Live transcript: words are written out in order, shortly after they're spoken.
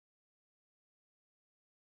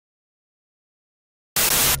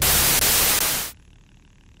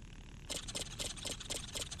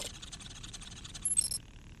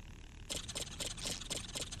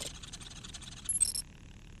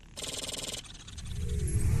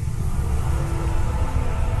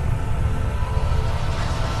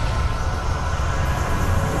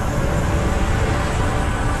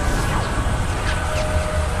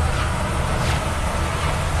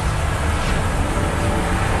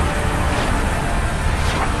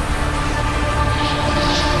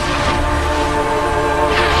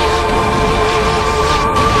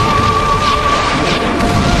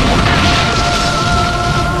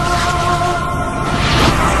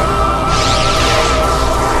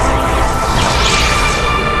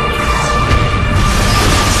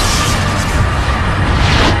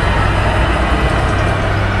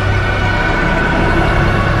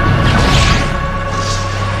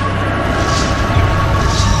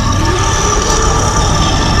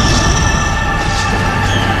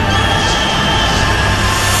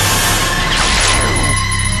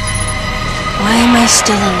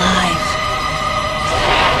still alive.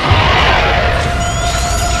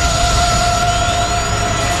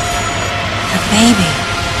 The baby.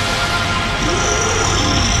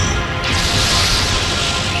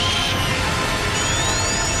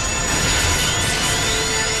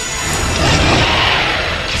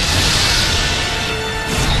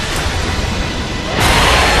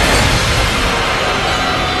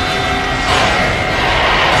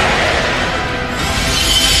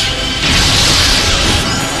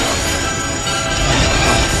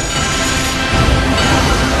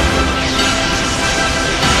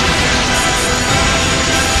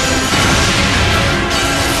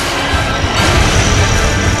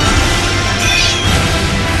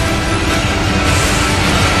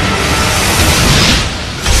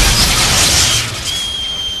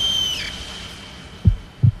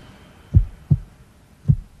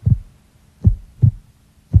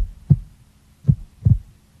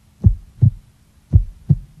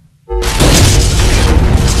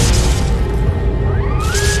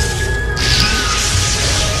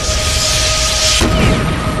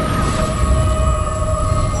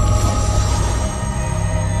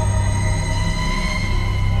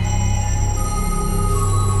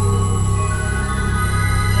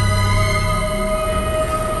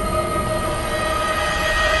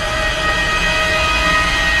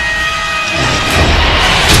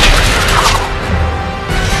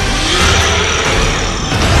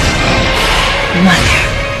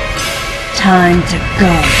 Time to go.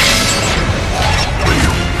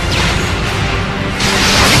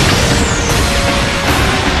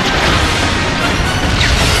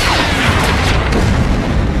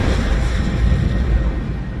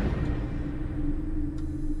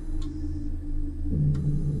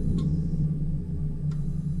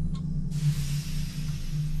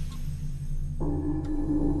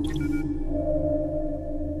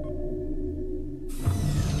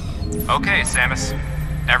 Okay, Samus.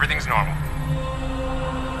 Everything's normal.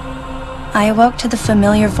 I awoke to the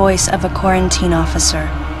familiar voice of a quarantine officer.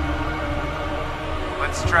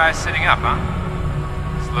 Let's try sitting up, huh?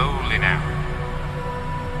 Slowly now.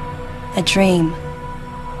 A dream.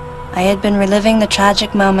 I had been reliving the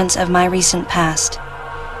tragic moments of my recent past.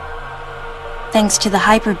 Thanks to the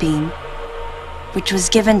hyper beam, which was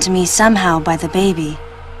given to me somehow by the baby,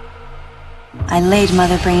 I laid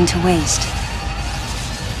Mother Brain to waste.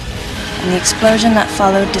 And the explosion that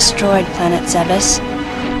followed destroyed Planet Zebes,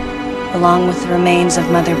 along with the remains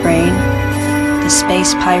of Mother Brain, the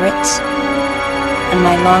space pirates, and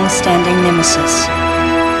my long-standing nemesis,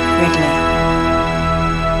 Ridley,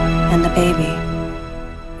 and the baby.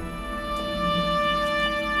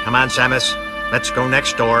 Come on, Samus. Let's go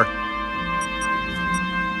next door.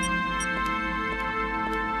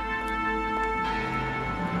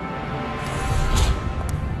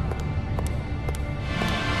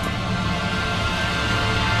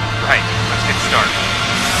 Right, let's get started.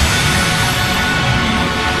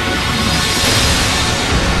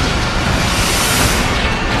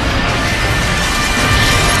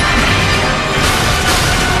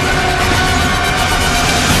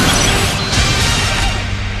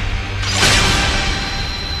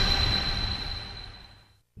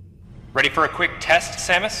 Ready for a quick test,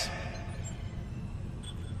 Samus?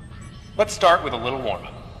 Let's start with a little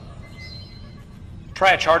warm-up.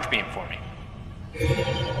 Try a charge beam for me.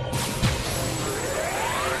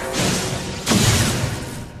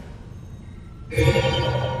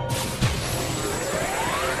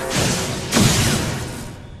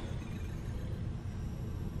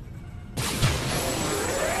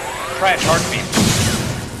 Try a charge beam.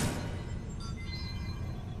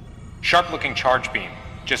 Sharp-looking charge beam.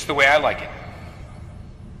 Just the way I like it.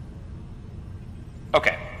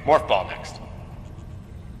 Okay, morph ball next.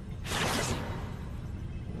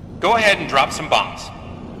 Go ahead and drop some bombs.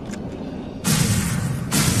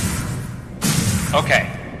 Okay,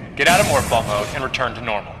 get out of morph ball mode and return to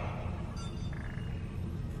normal.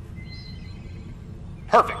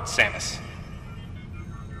 Perfect, Samus.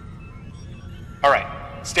 Alright,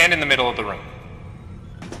 stand in the middle of the room.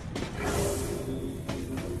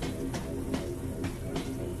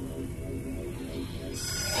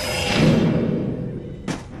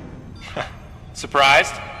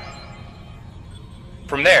 Surprised?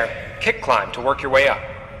 From there, kick climb to work your way up.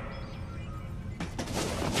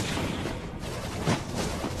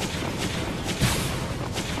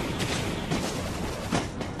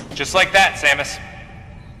 Just like that, Samus.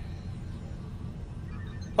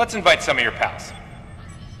 Let's invite some of your pals.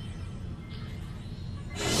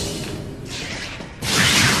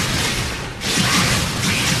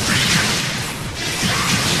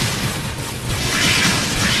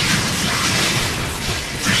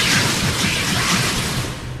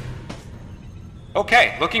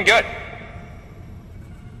 Okay, looking good.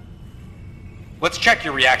 Let's check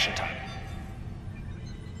your reaction time.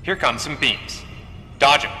 Here come some beams.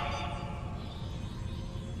 Dodge them.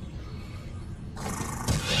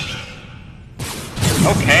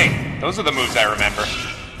 Okay, those are the moves I remember.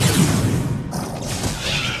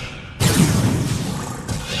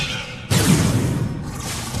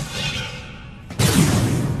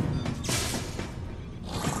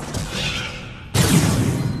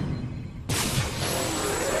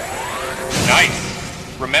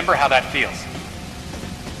 Nice. Remember how that feels.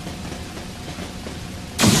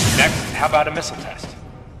 Next, how about a missile test?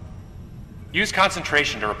 Use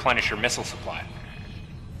concentration to replenish your missile supply.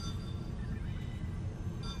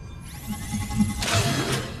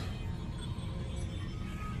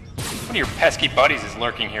 One of your pesky buddies is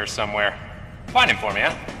lurking here somewhere. Find him for me,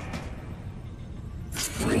 huh?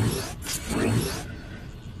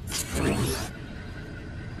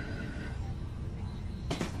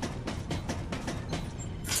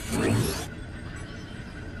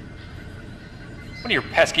 One of your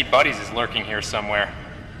pesky buddies is lurking here somewhere.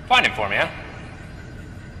 Find him for me, huh?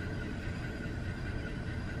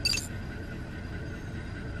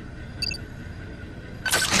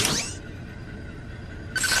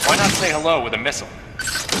 Why not say hello with a missile?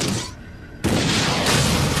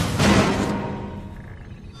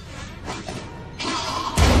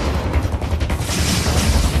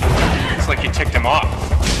 Looks like you ticked him off.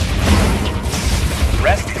 The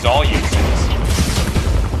rest is all you, Sims.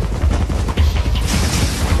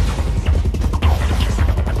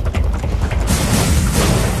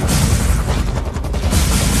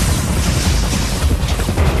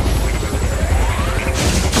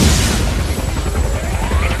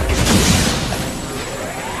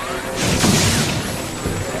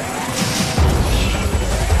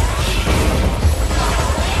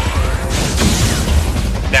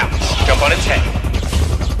 On its head.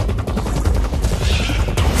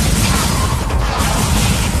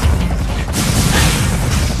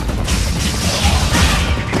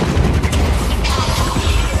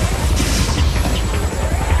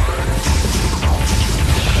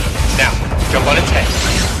 Now, jump on its head.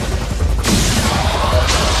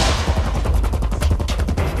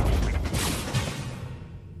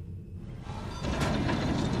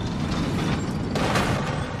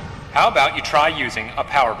 How about you try using a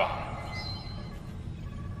power bomb?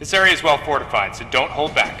 This area is well fortified, so don't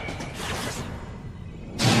hold back.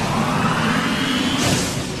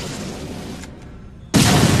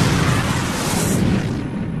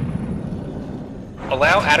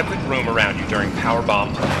 Allow adequate room around you during power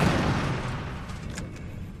bomb play.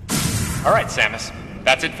 All right, Samus.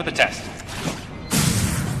 That's it for the test.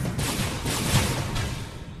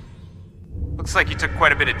 Looks like you took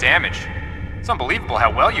quite a bit of damage. It's unbelievable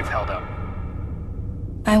how well you've held up.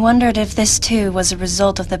 I wondered if this too was a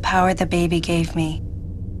result of the power the baby gave me.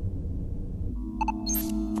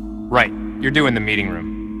 Right, you're due in the meeting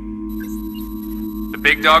room. The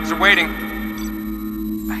big dogs are waiting.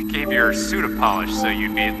 I gave your suit a polish so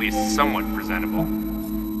you'd be at least somewhat presentable.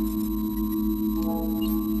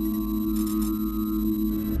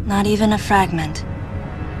 Not even a fragment.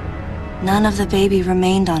 None of the baby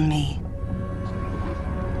remained on me.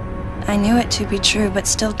 I knew it to be true, but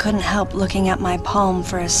still couldn't help looking at my palm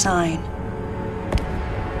for a sign.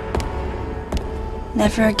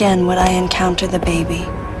 Never again would I encounter the baby.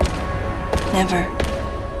 Never.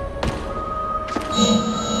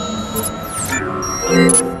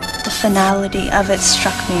 The finality of it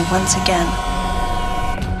struck me once again.